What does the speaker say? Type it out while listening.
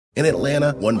In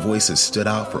Atlanta, one voice has stood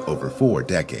out for over 4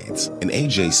 decades. An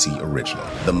AJC original,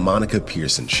 The Monica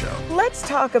Pearson Show. Let's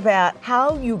talk about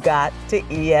how you got to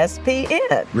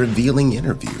ESPN. Revealing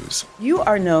interviews. You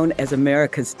are known as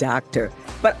America's doctor,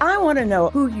 but I want to know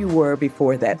who you were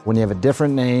before that. When you have a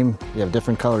different name, you have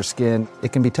different color skin,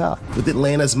 it can be tough. With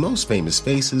Atlanta's most famous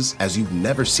faces as you've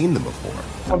never seen them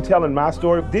before. I'm telling my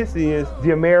story. This is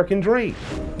the American dream.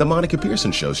 The Monica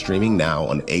Pearson Show, streaming now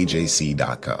on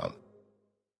AJC.com.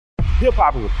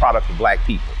 Hip-hop is a product of black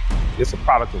people. It's a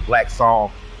product of black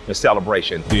song and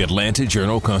celebration. The Atlanta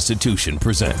Journal-Constitution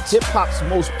presents hip-hop's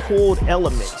most pulled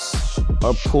elements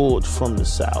are pulled from the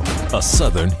South. A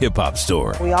Southern hip-hop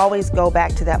story. We always go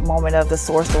back to that moment of the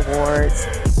Source Awards.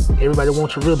 Everybody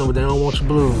wants your rhythm, but they don't want your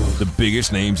blues. The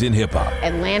biggest names in hip-hop.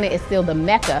 Atlanta is still the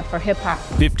mecca for hip-hop.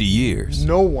 50 years.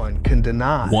 No one can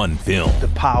deny one film. The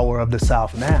power of the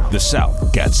South now. The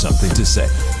South got something to say.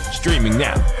 Streaming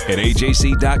now at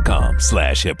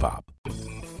ajc.com/hiphop.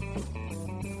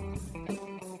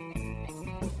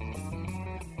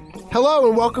 Hello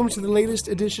and welcome to the latest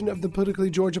edition of the Politically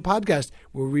Georgia podcast,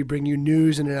 where we bring you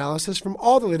news and analysis from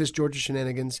all the latest Georgia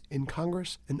shenanigans in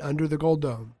Congress and under the Gold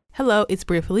Dome. Hello, it's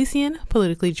Bria Felician,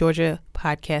 Politically Georgia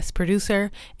podcast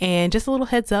producer. And just a little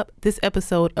heads up, this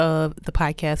episode of the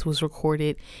podcast was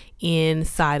recorded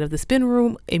inside of the spin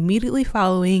room immediately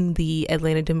following the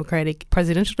Atlanta Democratic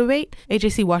presidential debate.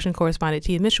 AJC Washington correspondent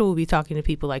Tia Mitchell will be talking to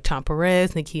people like Tom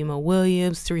Perez, Nikema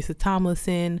Williams, Teresa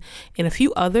Tomlinson, and a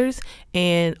few others.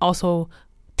 And also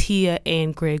Tia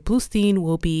and Greg Bluestein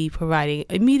will be providing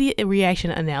immediate reaction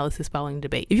analysis following the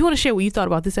debate. If you want to share what you thought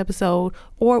about this episode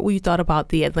or what you thought about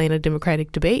the Atlanta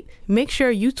Democratic debate, make sure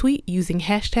you tweet using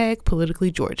hashtag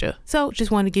 #PoliticallyGeorgia. So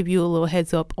just want to give you a little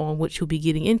heads up on what you'll be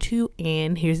getting into,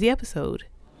 and here's the episode.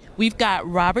 We've got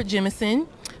Robert Jimison.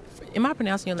 Am I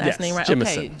pronouncing your last name right?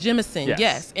 Jimison. Okay, Jimison,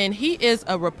 yes. And he is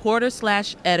a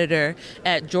reporter/editor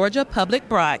at Georgia Public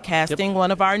Broadcasting, one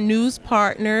of our news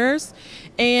partners.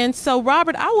 And so,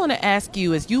 Robert, I want to ask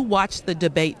you, as you watched the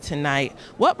debate tonight,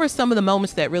 what were some of the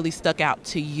moments that really stuck out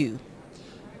to you?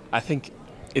 I think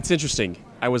it's interesting.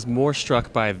 I was more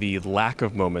struck by the lack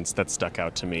of moments that stuck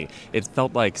out to me. It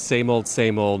felt like same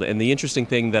old, and the interesting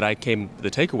thing that the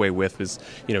takeaway with was,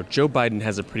 Joe Biden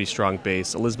has a pretty strong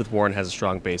base, Elizabeth Warren has a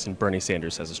strong base, and Bernie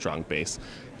Sanders has a strong base.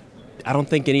 I don't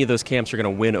think any of those camps are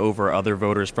going to win over other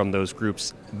voters from those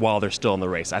groups while they're still in the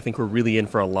race. I think we're really in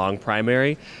for a long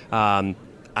primary. I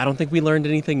don't think we learned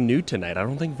anything new tonight. I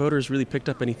don't think voters really picked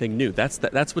up anything new.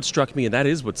 That's what struck me, and that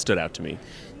is what stood out to me.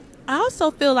 I also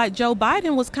feel like Joe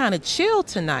Biden was kind of chill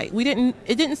tonight.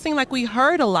 It didn't seem like we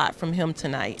heard a lot from him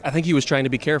tonight. I think he was trying to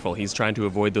be careful. He's trying to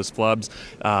avoid those flubs.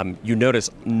 You notice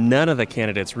none of the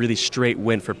candidates really straight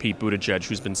went for Pete Buttigieg,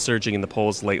 who's been surging in the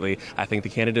polls lately. I think the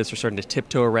candidates are starting to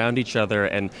tiptoe around each other,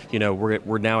 and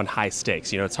we're now in high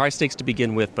stakes. It's high stakes to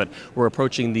begin with, but we're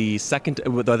approaching the second.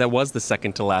 That was the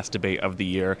second to last debate of the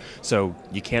year, so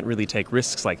you can't really take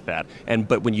risks like that.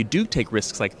 But when you do take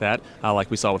risks like that,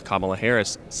 like we saw with Kamala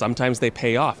Harris, sometimes they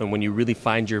pay off, and when you really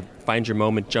find your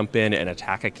moment, jump in and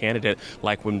attack a candidate,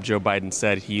 like when Joe Biden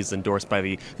said he's endorsed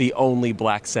by the only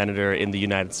black senator in the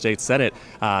United States Senate,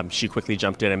 she quickly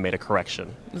jumped in and made a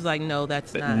correction. It was like, no,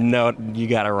 that's not. No, you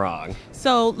got it wrong.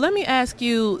 So let me ask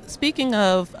you, speaking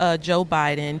of Joe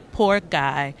Biden, poor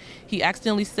guy, he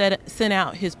accidentally sent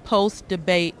out his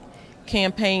post-debate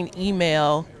campaign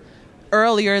email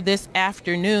earlier this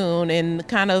afternoon, and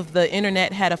kind of the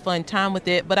internet had a fun time with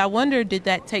it. But I wonder, did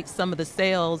that take some of the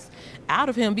sales out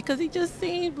of him? Because he just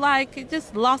seemed like he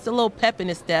just lost a little pep in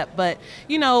his step. But,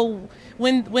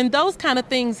 when those kind of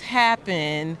things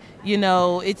happen,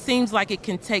 it seems like it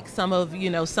can take some of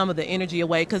the energy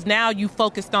away, because now you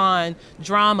focused on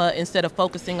drama instead of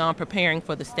focusing on preparing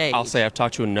for the stage. I'll say I've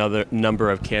talked to another number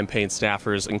of campaign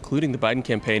staffers, including the Biden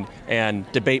campaign, and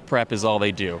debate prep is all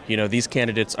they do. These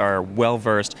candidates are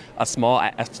well-versed. A small,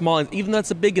 even though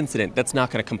it's a big incident, that's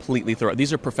not going to completely throw it.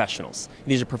 These are professionals.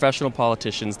 These are professional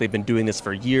politicians. They've been doing this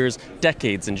for years,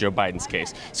 decades in Joe Biden's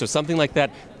case. So something like that,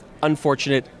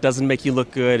 unfortunate, doesn't make you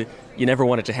look good. You never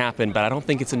want it to happen, but I don't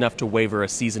think it's enough to waver a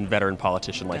seasoned veteran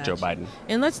politician like Joe Biden.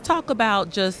 And let's talk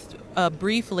about just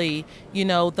briefly,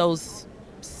 those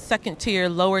second-tier,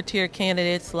 lower-tier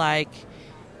candidates like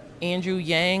Andrew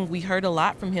Yang. We heard a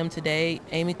lot from him today,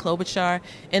 Amy Klobuchar.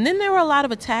 And then there were a lot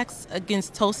of attacks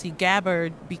against Tulsi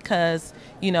Gabbard because,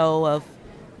 of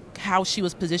how she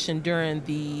was positioned during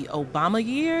the Obama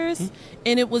years.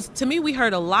 And it was, to me, we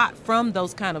heard a lot from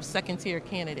those kind of second-tier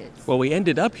candidates. Well, we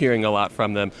ended up hearing a lot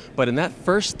from them, but in that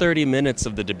first 30 minutes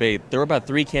of the debate, there were about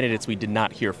 3 candidates we did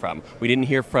not hear from. We didn't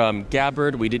hear from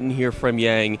Gabbard, we didn't hear from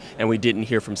Yang, and we didn't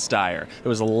hear from Steyer. There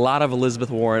was a lot of Elizabeth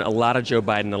Warren, a lot of Joe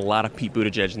Biden, and a lot of Pete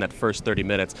Buttigieg in that first 30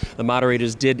 minutes. The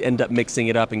moderators did end up mixing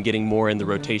it up and getting more in the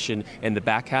rotation in the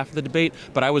back half of the debate,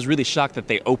 but I was really shocked that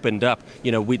they opened up.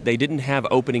 They didn't have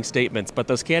opening statements, but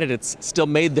those candidates still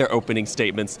made their opening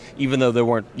statements, even though there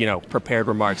weren't, prepared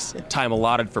remarks, time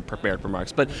allotted for prepared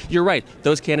remarks. But you're right,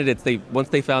 those candidates, once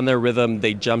they found their rhythm,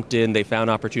 they jumped in, they found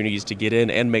opportunities to get in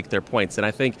and make their points. And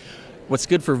I think what's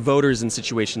good for voters in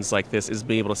situations like this is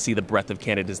being able to see the breadth of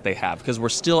candidates they have, because we're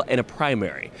still in a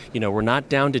primary. We're not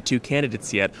down to 2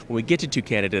 candidates yet. When we get to 2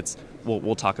 candidates,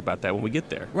 we'll talk about that when we get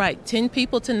there. Right, 10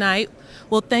 people tonight.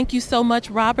 Well, thank you so much,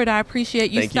 Robert. I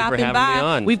appreciate you stopping for having by. me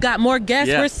on. We've got more guests.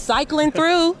 Yes. We're cycling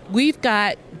through. We've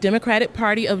got Democratic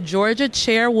Party of Georgia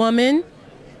Chairwoman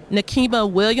Nikema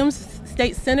Williams,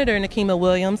 State Senator Nikema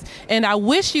Williams, and I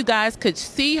wish you guys could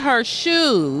see her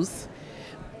shoes.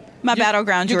 My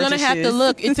Battleground Georgia shoes. You're going to have to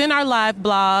look. It's in our live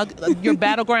blog, your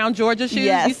Battleground Georgia shoes,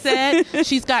 yes. You said.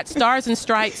 She's got stars and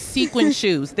stripes sequin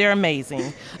shoes. They're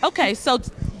amazing. Okay, so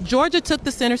Georgia took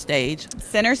the center stage.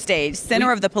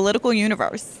 Center of the political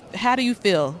universe. How do you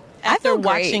feel after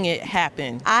watching it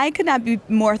happen? I could not be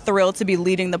more thrilled to be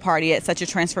leading the party at such a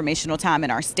transformational time in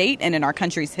our state and in our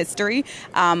country's history.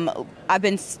 I've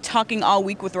been talking all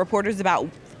week with reporters about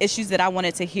issues that I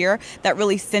wanted to hear that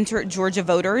really centered Georgia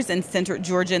voters and centered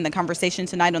Georgia in the conversation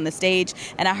tonight on the stage.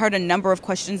 And I heard a number of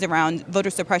questions around voter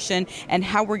suppression and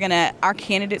how our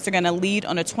candidates are going to lead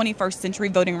on a 21st Century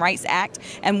Voting Rights Act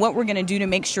and what we're going to do to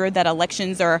make sure that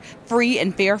elections are free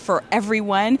and fair for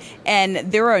everyone. And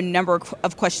there are a number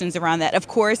of questions around that. Of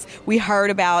course, we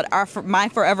heard about my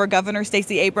forever governor,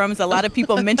 Stacey Abrams. A lot of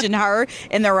people mentioned her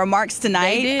in their remarks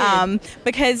tonight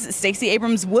because Stacey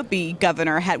Abrams would be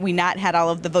governor had we not had all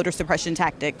of the voter suppression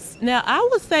tactics. Now, I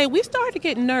would say we started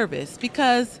getting nervous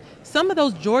because some of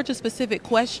those Georgia-specific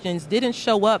questions didn't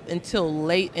show up until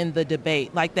late in the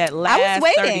debate, like that last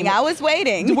I was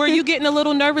waiting. Were you getting a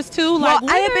little nervous too? Well,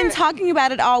 I have been talking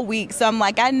about it all week, so I'm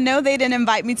like, I know they didn't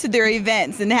invite me to their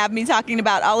events and have me talking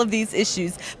about all of these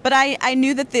issues, but I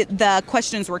knew that the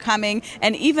questions were coming,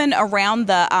 and even around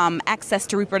the access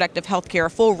to reproductive health care, a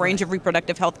full range of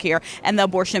reproductive health care, and the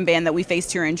abortion ban that we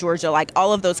faced here in Georgia, like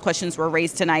all of those questions were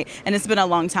raised tonight, and it's been a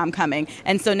long time coming.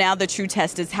 And so now the true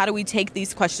test is, how do we take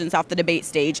these questions off the debate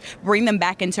stage, bring them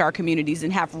back into our communities,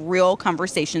 and have real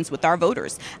conversations with our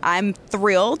voters? I'm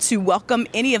thrilled to welcome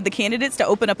any of the candidates to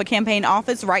open up a campaign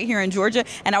office right here in Georgia,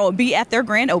 and I will be at their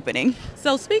grand opening.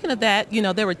 So speaking of that,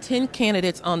 there were 10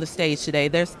 candidates on the stage today.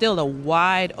 There's still a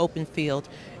wide open field.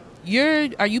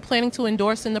 Are you planning to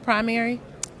endorse in the primary?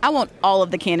 I want all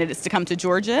of the candidates to come to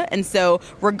Georgia, and so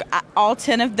all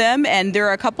 10 of them, and there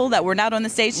are a couple that were not on the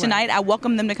stage tonight. Right. I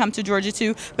welcome them to come to Georgia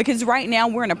too, because right now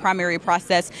we're in a primary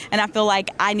process, and I feel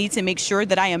like I need to make sure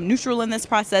that I am neutral in this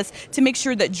process to make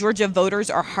sure that Georgia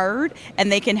voters are heard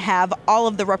and they can have all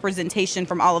of the representation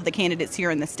from all of the candidates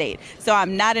here in the state. So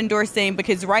I'm not endorsing,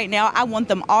 because right now I want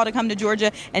them all to come to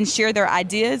Georgia and share their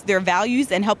ideas, their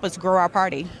values, and help us grow our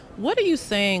party. What are you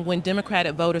saying when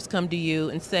Democratic voters come to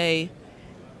you and say,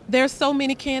 there's so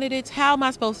many candidates, how am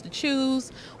I supposed to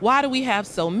choose? Why do we have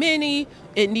so many?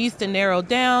 It needs to narrow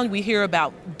down. We hear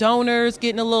about donors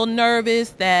getting a little nervous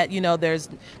that,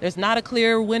 there's not a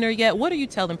clear winner yet. What are you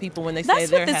telling people when they say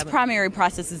That's what this primary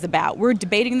process is about. We're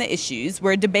debating the issues.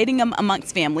 We're debating them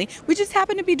amongst family. We just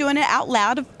happen to be doing it out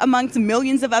loud amongst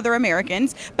millions of other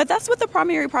Americans. But that's what the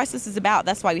primary process is about.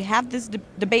 That's why we have this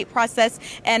debate process.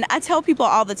 And I tell people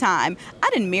all the time, I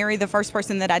didn't marry the first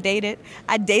person that I dated.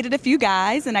 I dated a few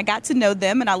guys, and I got to know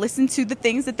them, and I listened to the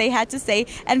things that they had to say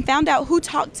and found out who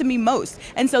talked to me most.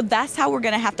 And so that's how we're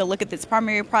going to have to look at this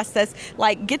primary process,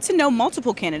 like get to know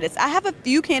multiple candidates. I have a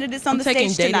few candidates on the stage tonight.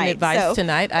 I'm taking dating advice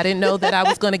tonight. I didn't know that I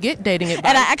was going to get dating advice.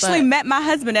 And I actually met my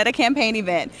husband at a campaign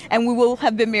event, and we will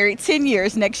have been married 10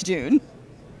 years next June.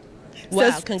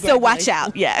 Wow, so watch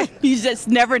out. Yeah, you just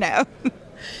never know.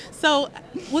 So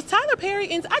was Tyler Perry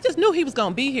in? I just knew he was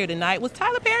going to be here tonight. Was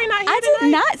Tyler Perry not here tonight? I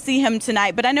did not see him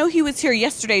tonight, but I know he was here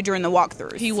yesterday during the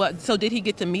walkthroughs. He was. So did he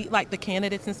get to meet like the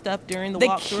candidates and stuff during the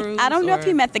walkthroughs? I don't know if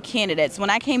he met the candidates. When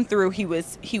I came through, he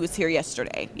was here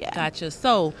yesterday. Yeah. Gotcha.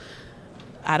 So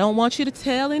I don't want you to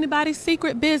tell anybody's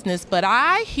secret business, but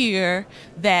I hear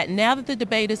that now that the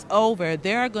debate is over,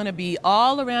 there are going to be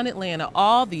all around Atlanta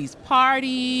all these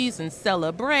parties and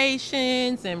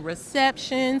celebrations and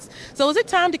receptions. So is it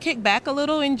time to kick back a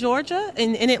little in Georgia,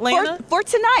 in Atlanta? For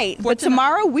tonight. But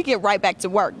tomorrow we get right back to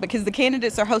work because the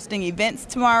candidates are hosting events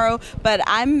tomorrow. But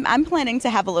I'm planning to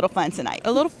have a little fun tonight.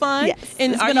 A little fun? Yes.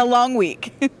 And it's been a long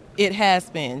week. It has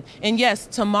been. And yes,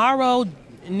 tomorrow,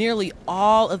 nearly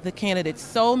all of the candidates,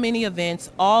 so many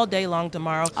events all day long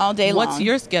tomorrow. All day long. What's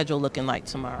your schedule looking like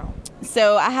tomorrow?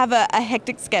 So I have a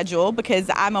hectic schedule because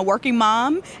I'm a working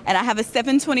mom and I have a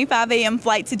 7:25 a.m.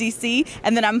 flight to D.C.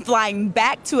 and then I'm flying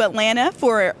back to Atlanta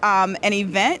for an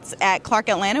event at Clark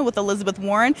Atlanta with Elizabeth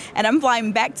Warren, and I'm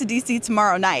flying back to D.C.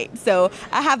 tomorrow night. So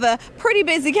I have a pretty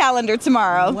busy calendar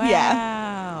tomorrow. Wow.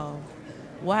 Yeah.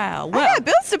 Wow. Well, I got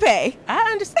bills to pay.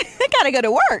 I understand. I gotta go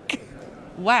to work.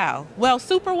 Wow. Well,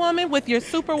 Superwoman with your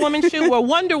Superwoman shoe or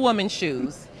Wonder Woman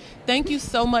shoes. Thank you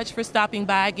so much for stopping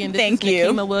by again. This is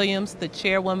Nikema Williams, the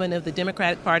chairwoman of the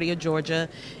Democratic Party of Georgia,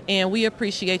 and we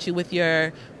appreciate you with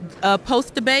your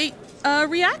post-debate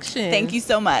reaction. Thank you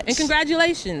so much. And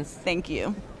congratulations. Thank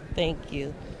you. Thank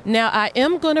you. Now, I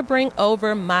am going to bring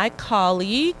over my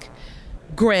colleague,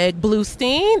 Greg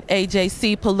Bluestein,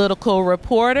 AJC political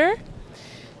reporter.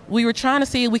 We were trying to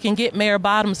see if we can get Mayor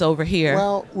Bottoms over here.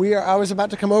 Well, I was about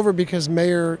to come over because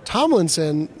Mayor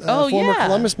Tomlinson, former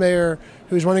Columbus mayor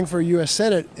who's running for U.S.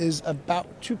 Senate, is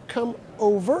about to come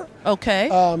over. Okay.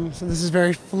 So this is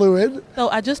very fluid. So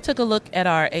I just took a look at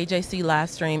our AJC live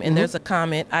stream, and there's a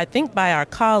comment, I think, by our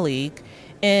colleague,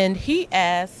 and he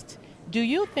asked, do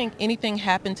you think anything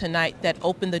happened tonight that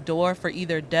opened the door for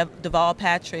either Deval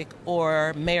Patrick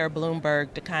or Mayor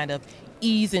Bloomberg to kind of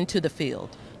ease into the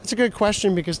field? It's a good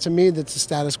question because to me that's a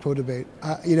status quo debate.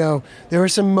 There are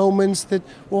some moments that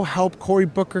will help Cory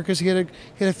Booker because he had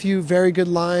a few very good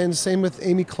lines. Same with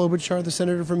Amy Klobuchar, the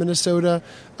senator from Minnesota.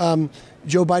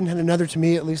 Joe Biden had another, to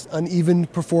me at least, uneven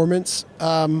performance.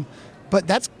 But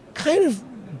that's kind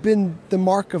of been the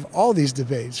mark of all these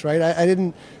debates, right? I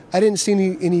didn't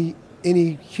see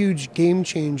any huge game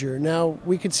changer. Now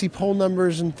we could see poll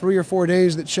numbers in 3 or 4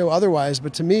 days that show otherwise,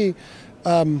 but to me.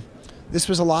 This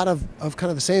was a lot of kind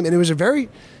of the same, and it was a very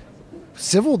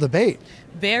civil debate.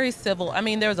 Very civil. I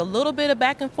mean, there was a little bit of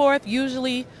back and forth.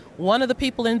 Usually one of the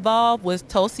people involved was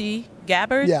Tulsi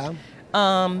Gabbard. Yeah.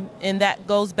 And that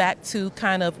goes back to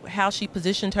kind of how she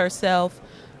positioned herself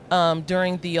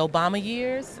during the Obama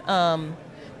years.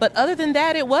 But other than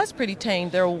that, it was pretty tame.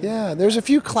 There's a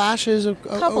few clashes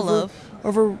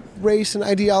over race and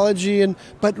ideology,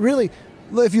 but really,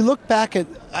 if you look back at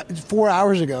 4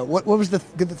 hours ago, what was the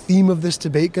theme of this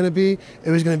debate going to be? It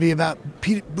was going to be about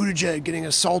Pete Buttigieg getting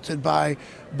assaulted by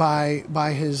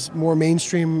his more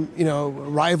mainstream,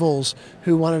 rivals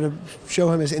who wanted to show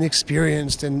him as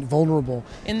inexperienced and vulnerable.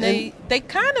 And they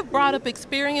kind of brought up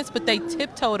experience, but they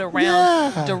tiptoed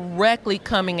around directly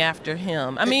coming after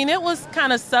him. I mean, it was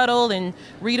kind of subtle and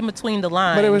reading between the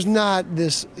lines. But it was not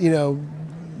this,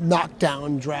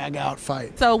 knockdown, drag-out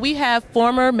fight. So we have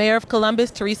former Mayor of Columbus,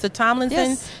 Teresa Tomlinson.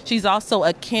 Yes. She's also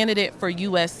a candidate for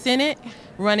U.S. Senate,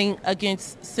 running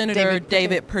against Senator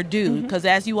David Perdue. Because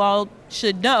as you all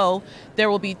should know, there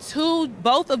will be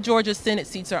both of Georgia's Senate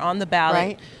seats are on the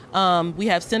ballot. Right. We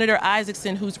have Senator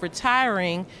Isaacson, who's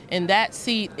retiring, and that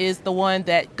seat is the one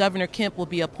that Governor Kemp will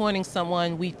be appointing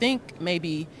someone we think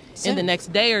maybe in the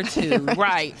next day or two.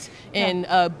 Right. And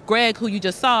Greg, who you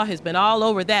just saw, has been all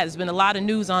over that. There's been a lot of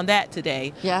news on that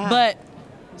today. Yeah. But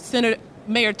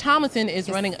Mayor Tomlinson is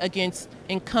running against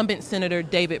incumbent Senator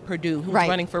David Perdue, who's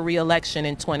running for re-election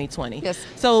in 2020. Yes.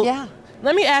 So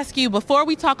let me ask you, before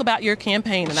we talk about your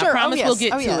campaign, and I promise we'll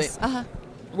get to it.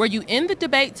 Were you in the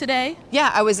debate today? Yeah,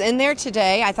 I was in there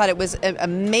today. I thought it was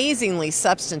amazingly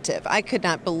substantive. I could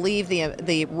not believe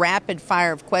the rapid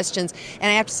fire of questions.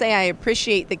 And I have to say, I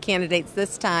appreciate the candidates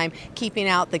this time keeping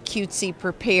out the cutesy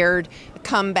prepared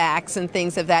comebacks and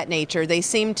things of that nature. They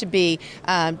seem to be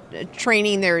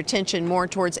training their attention more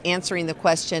towards answering the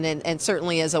question, and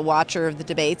certainly as a watcher of the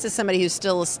debates, as somebody who's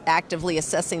still actively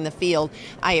assessing the field,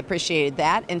 I appreciated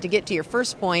that. And to get to your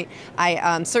first point,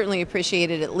 I certainly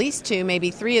appreciated at least 2, maybe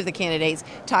 3 of the candidates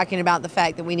talking about the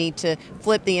fact that we need to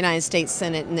flip the United States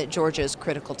Senate and that Georgia is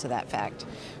critical to that fact.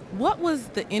 What was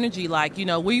the energy like? You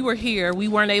know, we were here. We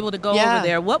weren't able to go over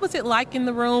there. What was it like in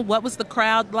the room? What was the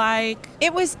crowd like?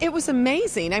 It was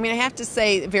amazing. I mean, I have to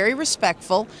say, very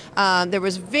respectful. There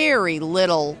was very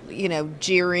little,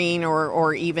 jeering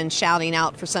or even shouting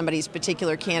out for somebody's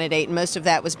particular candidate. And most of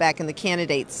that was back in the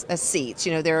candidates' seats.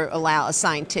 They're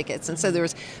assigned tickets. And so there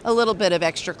was a little bit of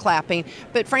extra clapping.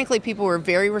 But frankly, people were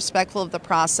very respectful of the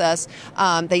process.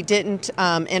 They didn't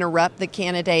interrupt the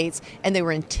candidates, and they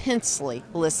were intensely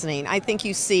listening. I think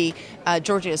you see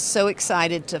Georgia is so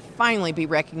excited to finally be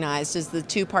recognized as the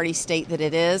two-party state that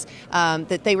it is,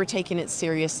 that they were taking it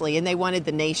seriously, and they wanted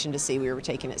the nation to see we were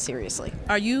taking it seriously.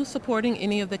 Are you supporting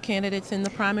any of the candidates in the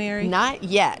primary? Not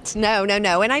yet. No.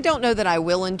 And I don't know that I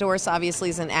will endorse, obviously,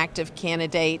 as an active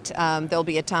candidate. There'll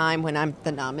be a time when I'm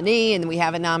the nominee, and we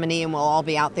have a nominee, and we'll all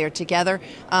be out there together.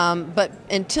 But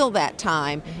until that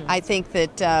time, I think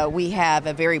that we have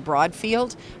a very broad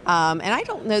field, and I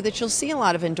don't know that you'll see a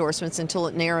lot of endorsements until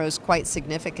it narrows quite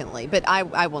significantly, but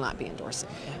I will not be endorsing.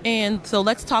 And so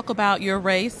let's talk about your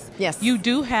race. Yes.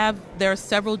 There are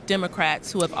several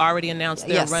Democrats who have already announced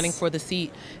they're running for the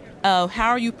seat. How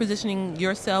are you positioning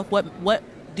yourself? What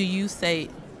do you say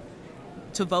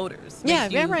to voters?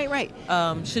 Right.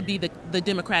 Should be the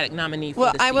Democratic nominee for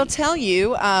well, the seat. I will tell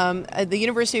you, the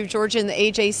University of Georgia and the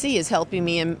AJC is helping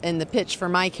me in the pitch for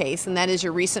my case, and that is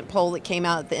your recent poll that came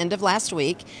out at the end of last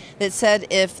week that said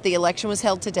if the election was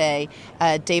held today,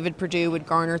 David Perdue would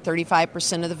garner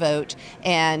 35% of the vote,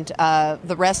 and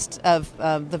the rest of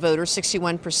the voters,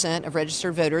 61% of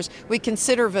registered voters, would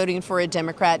consider voting for a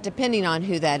Democrat, depending on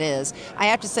who that is. I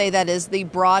have to say that is the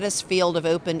broadest field of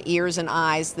open ears and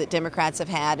eyes that Democrats have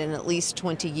had in at least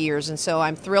 20 years, and so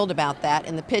I'm thrilled about that.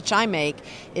 And the pitch I make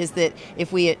is that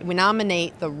if we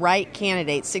nominate the right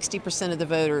candidate, 60% of the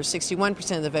voters,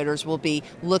 61% of the voters will be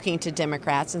looking to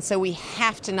Democrats, and so we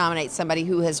have to nominate somebody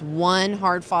who has won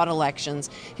hard-fought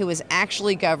elections, who has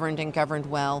actually governed and governed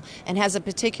well, and has a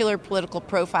particular political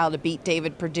profile to beat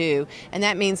David Perdue. And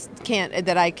that means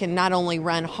that I can not only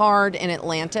run hard in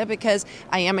Atlanta, because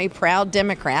I am a proud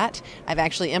Democrat, I've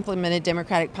actually implemented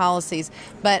Democratic policies,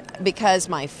 but because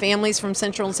my family's from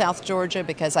Central and South Georgia,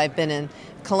 because I've been in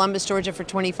Columbus, Georgia for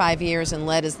 25 years and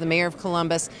led as the mayor of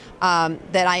Columbus,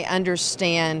 that I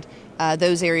understand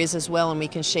those areas as well, and we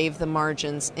can shave the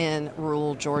margins in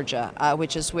rural Georgia,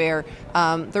 which is where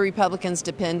the Republicans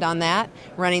depend on that,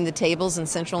 running the tables in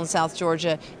Central and South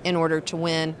Georgia in order to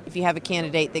win. If you have a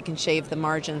candidate that can shave the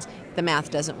margins, the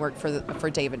math doesn't work for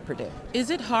David Perdue. Is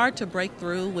it hard to break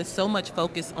through with so much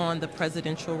focus on the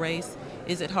presidential race?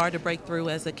 Is it hard to break through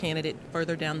as a candidate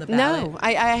further down the ballot? No,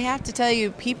 I have to tell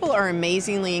you, people are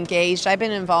amazingly engaged. I've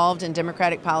been involved in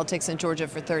Democratic politics in Georgia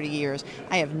for 30 years.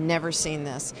 I have never seen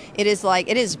this. It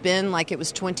has been like it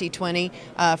was 2020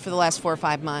 for the last 4 or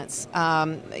 5 months.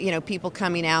 People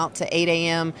coming out to 8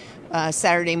 a.m.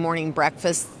 Saturday morning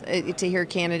breakfast to hear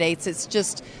candidates. It's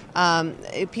just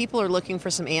people are looking for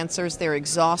some answers. They're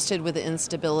exhausted with the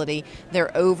instability.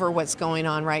 They're over what's going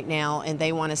on right now, and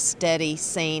they want a steady,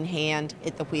 sane hand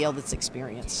at the wheel that's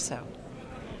experienced. So,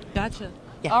 gotcha.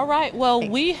 Yeah. All right. Well,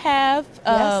 we have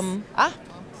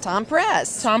Tom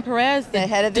Perez. Tom Perez, the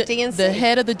head of the DNC, the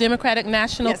head of the Democratic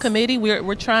National Committee.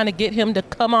 We're trying to get him to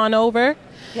come on over.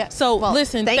 Yeah. So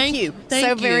listen, thank you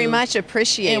so very much.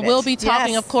 Appreciate it. And we'll be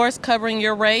talking, of course, covering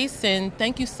your race. And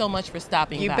thank you so much for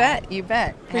stopping by. You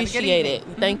bet. Appreciate it.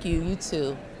 Thank you. You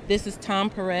too. This is Tom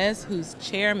Perez, who's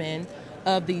chairman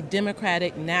of the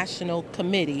Democratic National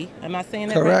Committee. Am I saying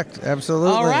that right? Correct. Absolutely.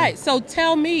 All right. So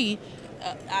tell me,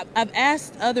 I've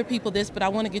asked other people this, but I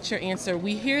want to get your answer.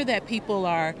 We hear that people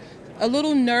are a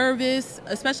little nervous,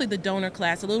 especially the donor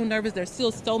class, a little nervous. There's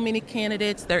still so many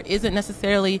candidates. There isn't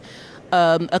necessarily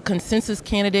a consensus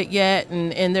candidate yet,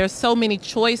 and there's so many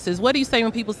choices. What do you say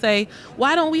when people say,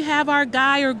 why don't we have our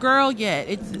guy or girl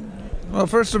yet? Well,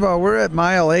 first of all, we're at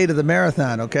mile 8 of the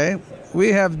marathon, okay? We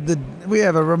have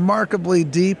a remarkably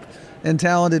deep and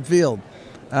talented field.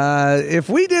 If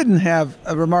we didn't have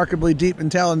a remarkably deep and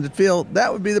talented field,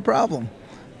 that would be the problem.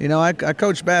 I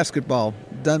coach basketball,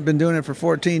 been doing it for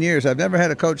 14 years. I've never had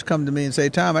a coach come to me and say,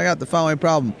 Tom, I got the following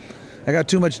problem. I got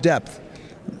too much depth.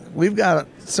 We've got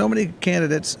so many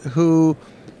candidates whose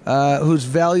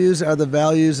values are the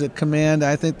values that command,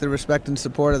 I think, the respect and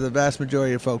support of the vast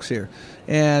majority of folks here.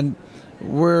 And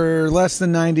we're less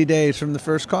than 90 days from the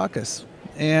first caucus.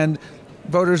 And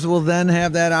voters will then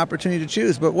have that opportunity to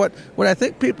choose. But what I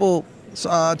think people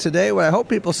saw today, what I hope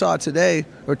people saw today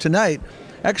or tonight,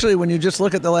 actually, when you just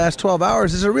look at the last 12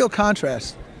 hours, is a real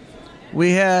contrast.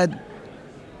 We had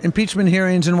impeachment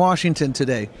hearings in Washington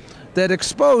today that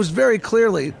exposed very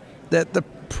clearly that the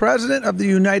President of the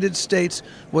United States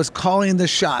was calling the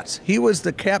shots. He was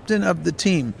the captain of the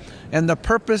team. And the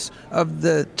purpose of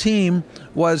the team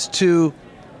was to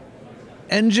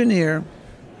engineer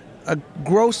a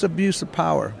gross abuse of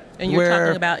power. And you're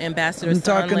talking about Ambassador Sondland. I'm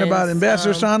talking about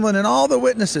Ambassador Sondland and all the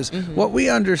witnesses. Mm-hmm. What we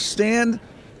understand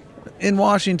in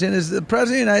Washington is the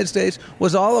President of the United States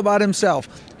was all about himself.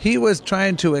 He was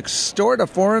trying to extort a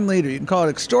foreign leader. You can call it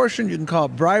extortion, you can call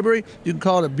it bribery, you can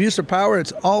call it abuse of power.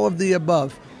 It's all of the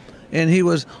above. And he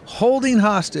was holding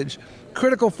hostage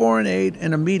critical foreign aid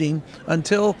in a meeting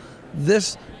until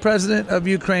this president of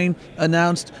Ukraine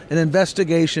announced an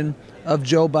investigation of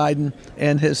Joe Biden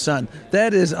and his son.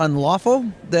 That is unlawful,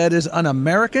 that is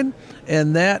un-American,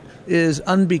 and that is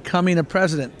unbecoming a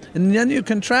president. And then you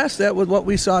contrast that with what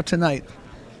we saw tonight.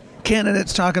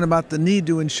 Candidates talking about the need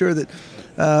to ensure that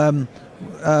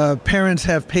parents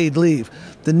have paid leave,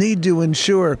 the need to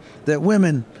ensure that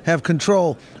women have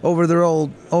control over their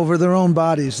own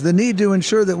bodies, the need to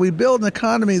ensure that we build an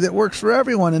economy that works for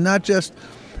everyone and not just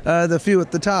the few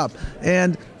at the top.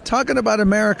 And talking about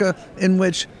America in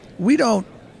which we don't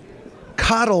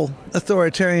coddle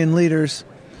authoritarian leaders,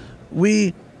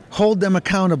 we hold them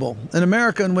accountable. An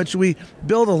America in which we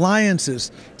build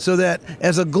alliances so that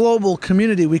as a global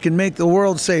community we can make the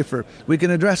world safer, we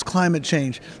can address climate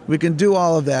change, we can do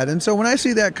all of that. And so when I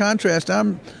see that contrast,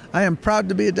 I am proud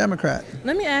to be a Democrat.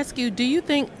 Let me ask you, do you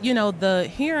think,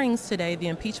 the hearings today, the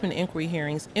impeachment inquiry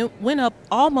hearings, it went up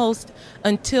almost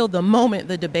until the moment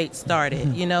the debate started,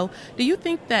 mm-hmm. Do you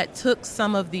think that took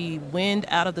some of the wind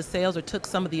out of the sails or took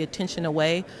some of the attention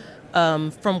away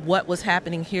from what was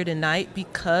happening here tonight,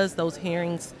 because those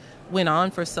hearings went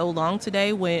on for so long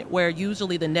today, where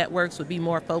usually the networks would be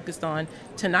more focused on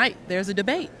tonight there's a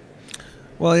debate?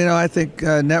 Well, I think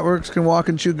networks can walk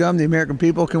and chew gum. The American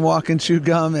people can walk and chew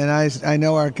gum, and I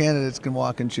know our candidates can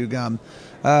walk and chew gum.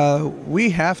 We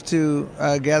have to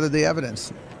gather the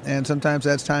evidence, and sometimes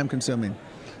that's time-consuming.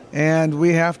 And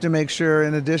we have to make sure,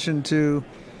 in addition to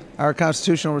our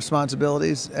constitutional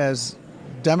responsibilities as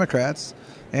Democrats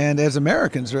and as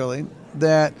Americans, really,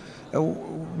 that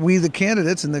we, the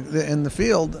candidates in the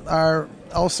field, are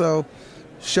also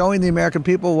showing the American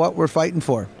people what we're fighting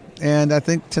for. And I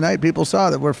think tonight people saw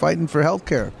that we're fighting for health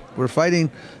care. We're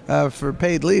fighting for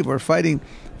paid leave. We're fighting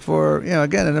for,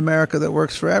 again, an America that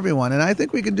works for everyone. And I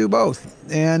think we can do both.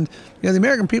 And, the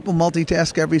American people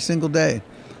multitask every single day.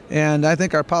 And I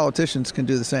think our politicians can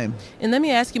do the same. And let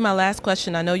me ask you my last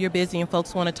question. I know you're busy and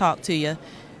folks want to talk to you.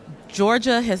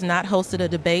 Georgia has not hosted a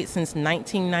debate since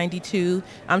 1992.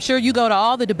 I'm sure you go to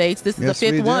all the debates. This is the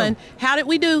fifth one. How did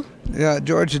we do? Yeah,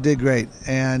 Georgia did great.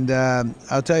 And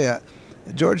I'll tell you,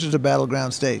 Georgia's a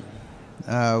battleground state.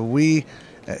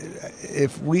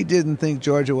 If we didn't think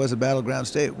Georgia was a battleground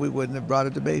state, we wouldn't have brought a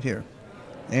debate here.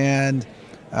 And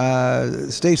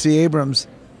Stacey Abrams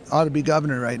ought to be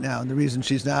governor right now. And the reason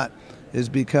she's not is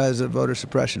because of voter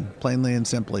suppression, plainly and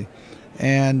simply.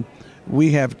 And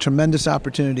we have tremendous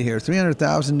opportunity here.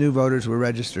 300,000 new voters were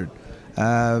registered.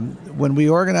 When we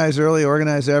organize early,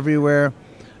 organize everywhere,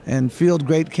 and field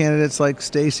great candidates like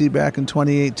Stacey back in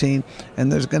 2018,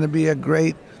 and there's going to be a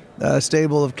great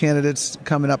stable of candidates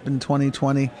coming up in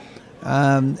 2020.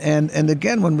 And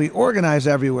again, when we organize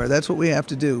everywhere, that's what we have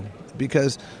to do,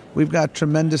 because we've got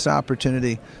tremendous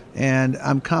opportunity, and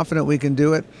I'm confident we can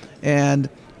do it. And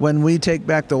when we take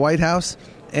back the White House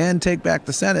and take back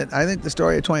the Senate, I think the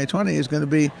story of 2020 is going to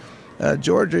be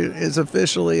Georgia is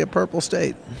officially a purple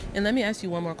state. And let me ask you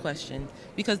one more question,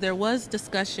 because there was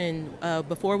discussion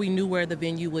before we knew where the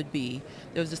venue would be.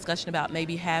 There was discussion about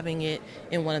maybe having it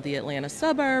in one of the Atlanta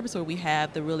suburbs where we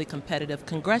have the really competitive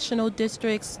congressional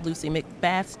districts, Lucy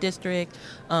McBath's district,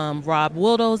 Rob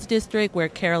Wildo's district, where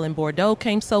Carolyn Bordeaux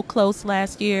came so close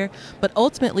last year. But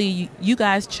ultimately, you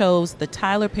guys chose the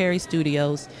Tyler Perry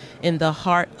Studios in the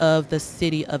heart of the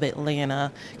city of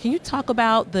Atlanta. Can you talk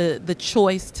about the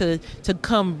choice to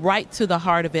come right to the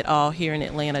heart of it all here in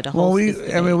Atlanta to host this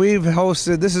debate? We've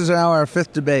hosted, this is now our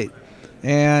fifth debate,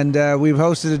 and we've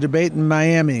hosted a debate in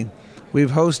Miami. We've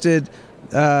hosted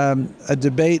a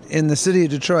debate in the city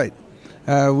of Detroit.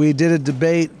 We did a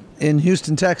debate in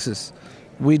Houston, Texas.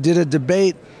 We did a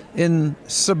debate in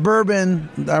suburban,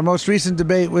 our most recent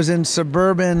debate was in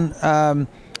suburban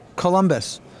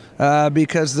Columbus,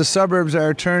 because the suburbs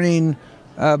are turning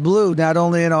blue, not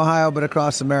only in Ohio, but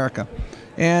across America.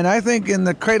 And I think in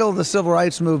the cradle of the civil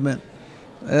rights movement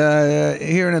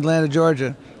here in Atlanta,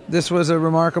 Georgia, this was a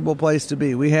remarkable place to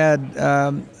be. We had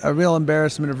a real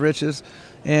embarrassment of riches.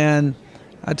 And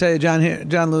I tell you,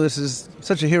 John Lewis is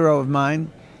such a hero of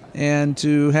mine. And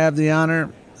to have the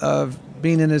honor of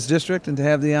being in his district and to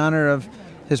have the honor of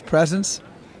his presence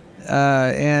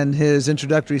and his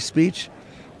introductory speech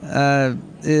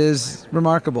is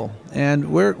remarkable.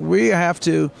 And we have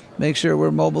to make sure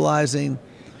we're mobilizing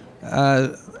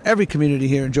every community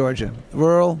here in Georgia,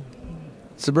 rural,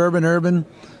 suburban, urban,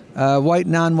 white,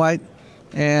 non-white.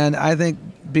 And I think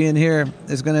being here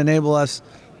is going to enable us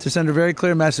to send a very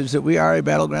clear message that we are a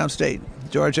battleground state,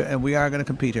 Georgia, and we are going to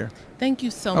compete here. Thank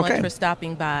you so much for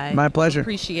stopping by. My pleasure.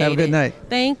 Appreciate it. Have a good night.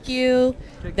 Thank you.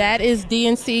 That is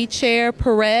DNC Chair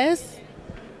Perez.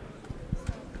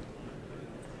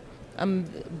 I'm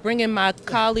bringing my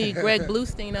colleague Greg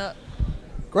Bluestein up.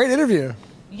 Great interview.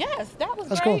 Yes, that was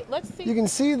That's great. cool. Let's see. You can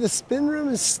see the spin room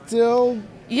is still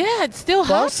it's still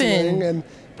hopping. And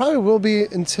probably will be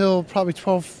until probably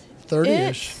 12:30ish.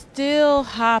 It's still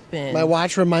hopping. My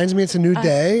watch reminds me it's a new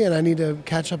day, and I need to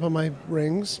catch up on my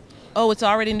rings. Oh, it's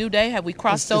already a new day? Have we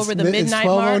crossed over the midnight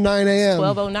mark? mark? It's 12:09 a.m.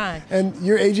 12:09. And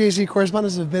your AJC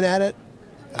correspondents have been at it,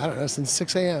 I don't know, since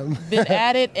 6 a.m. Been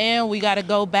at it, and we got to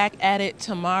go back at it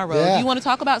tomorrow. Yeah. Do you want to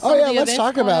talk about some of the events? Let's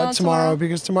talk about tomorrow,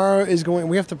 because tomorrow is going.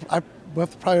 We have to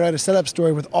probably write a setup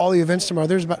story with all the events tomorrow.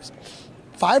 There's about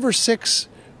 5 or 6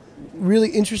 really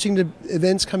interesting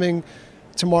events coming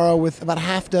tomorrow with about a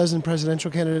half dozen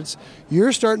presidential candidates.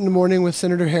 You're starting the morning with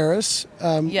Senator Harris.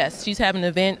 Yes, she's having an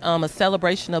event, a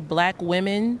celebration of black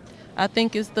women, I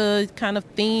think is the kind of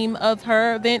theme of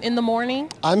her event in the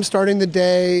morning. I'm starting the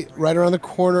day right around the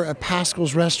corner at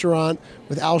Pascal's Restaurant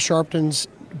with Al Sharpton's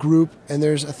group, and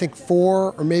there's, I think,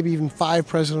 4 or maybe even 5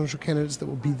 presidential candidates that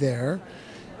will be there.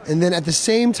 And then at the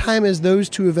same time as those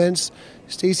 2 events,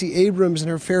 Stacey Abrams and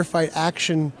her Fair Fight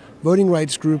Action voting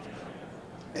rights group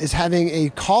is having a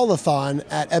call-a-thon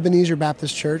at Ebenezer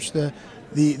Baptist Church, the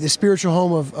spiritual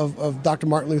home of Dr.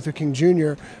 Martin Luther King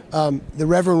Jr. The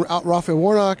Reverend Raphael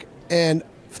Warnock and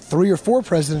 3 or 4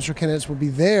 presidential candidates will be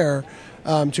there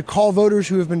to call voters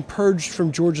who have been purged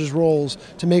from Georgia's rolls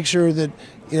to make sure that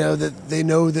that they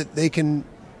know that they can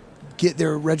get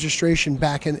their registration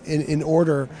back in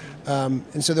order. And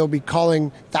so they'll be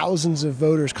calling thousands of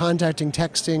voters, contacting,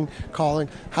 texting, calling,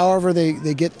 however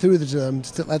they get through to them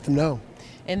to let them know.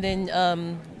 And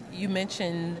then you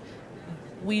mentioned,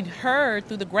 we'd heard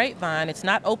through the grapevine, it's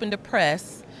not open to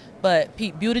press, but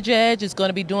Pete Buttigieg is going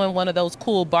to be doing one of those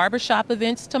cool barbershop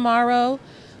events tomorrow.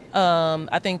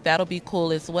 I think that'll be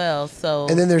cool as well.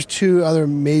 And then there's 2 other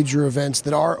major events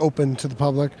that are open to the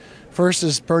public. First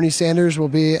is Bernie Sanders will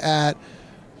be at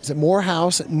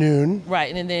Morehouse at noon.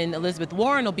 Right, and then Elizabeth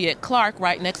Warren will be at Clark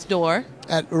right next door.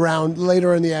 At around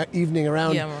later in the evening,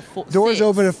 around doors 6.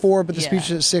 Open at 4, but the speech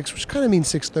is at 6, which kind of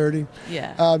means 6:30.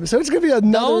 Yeah. So it's going to be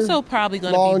another Those are probably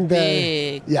going to be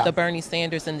big. Yeah. The Bernie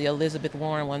Sanders and the Elizabeth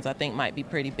Warren ones, I think, might be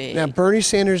pretty big. Now, Bernie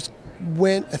Sanders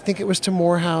went, I think it was to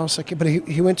Morehouse, but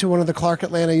he went to one of the the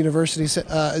Atlanta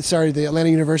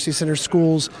University Center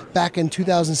schools back in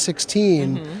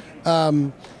 2016. Mm-hmm.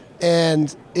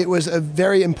 And it was a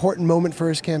very important moment for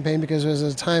his campaign because it was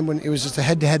a time when it was just a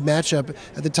head-to-head matchup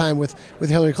at the time with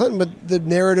Hillary Clinton. But the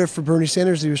narrative for Bernie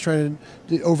Sanders that he was trying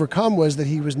to overcome was that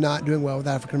he was not doing well with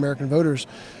African-American voters.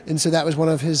 And so that was one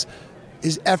of his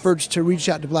efforts to reach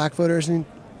out to black voters. And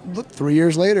look, 3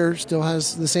 years later, still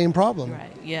has the same problem.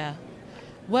 Right, yeah.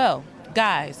 Well,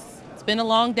 guys, it's been a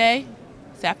long day.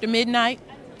 It's after midnight.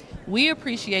 We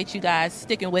appreciate you guys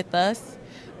sticking with us,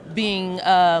 being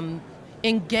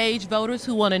engaged voters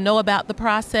who want to know about the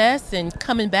process and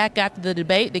coming back after the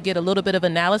debate to get a little bit of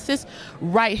analysis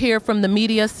right here from the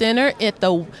Media Center at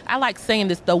I like saying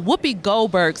this, the Whoopi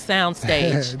Goldberg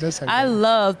soundstage. I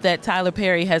love that Tyler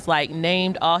Perry has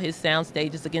named all his sound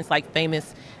stages against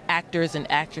famous actors and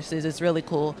actresses. It's really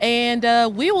cool. And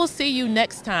we will see you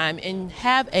next time, and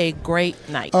have a great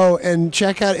night. Oh, and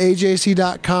check out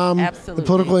AJC.com, Absolutely. The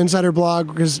Political Insider blog,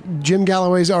 because Jim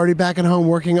Galloway's already back at home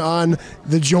working on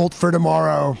the Jolt for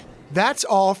tomorrow. That's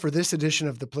all for this edition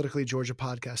of the Politically Georgia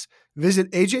podcast.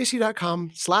 Visit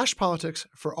AJC.com/politics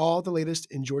for all the latest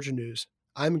in Georgia news.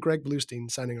 I'm Greg Bluestein,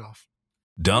 signing off.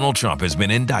 Donald Trump has been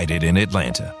indicted in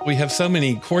Atlanta. We have so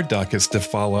many court dockets to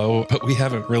follow, but we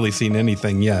haven't really seen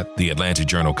anything yet. The Atlanta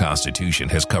Journal-Constitution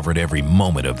has covered every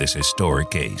moment of this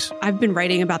historic case. I've been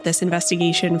writing about this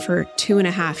investigation for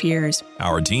 2.5 years.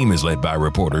 Our team is led by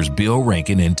reporters Bill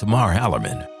Rankin and Tamar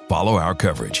Hallerman. Follow our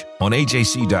coverage on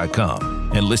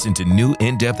AJC.com and listen to new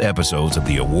in-depth episodes of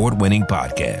the award-winning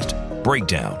podcast,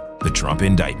 Breakdown, the Trump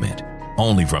Indictment,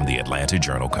 only from the Atlanta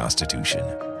Journal-Constitution.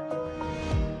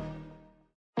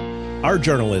 Our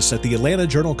journalists at the Atlanta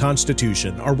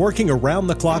Journal-Constitution are working around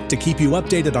the clock to keep you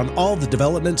updated on all the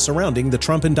developments surrounding the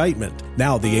Trump indictment.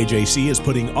 Now the AJC is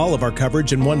putting all of our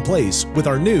coverage in one place with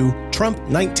our new Trump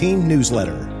 19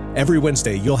 newsletter. Every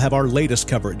Wednesday, you'll have our latest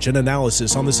coverage and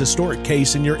analysis on this historic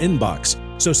case in your inbox.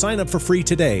 So sign up for free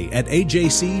today at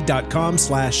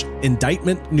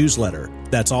ajc.com/indictment newsletter.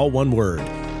 That's all one word.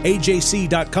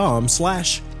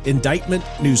 ajc.com/indictment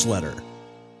newsletter.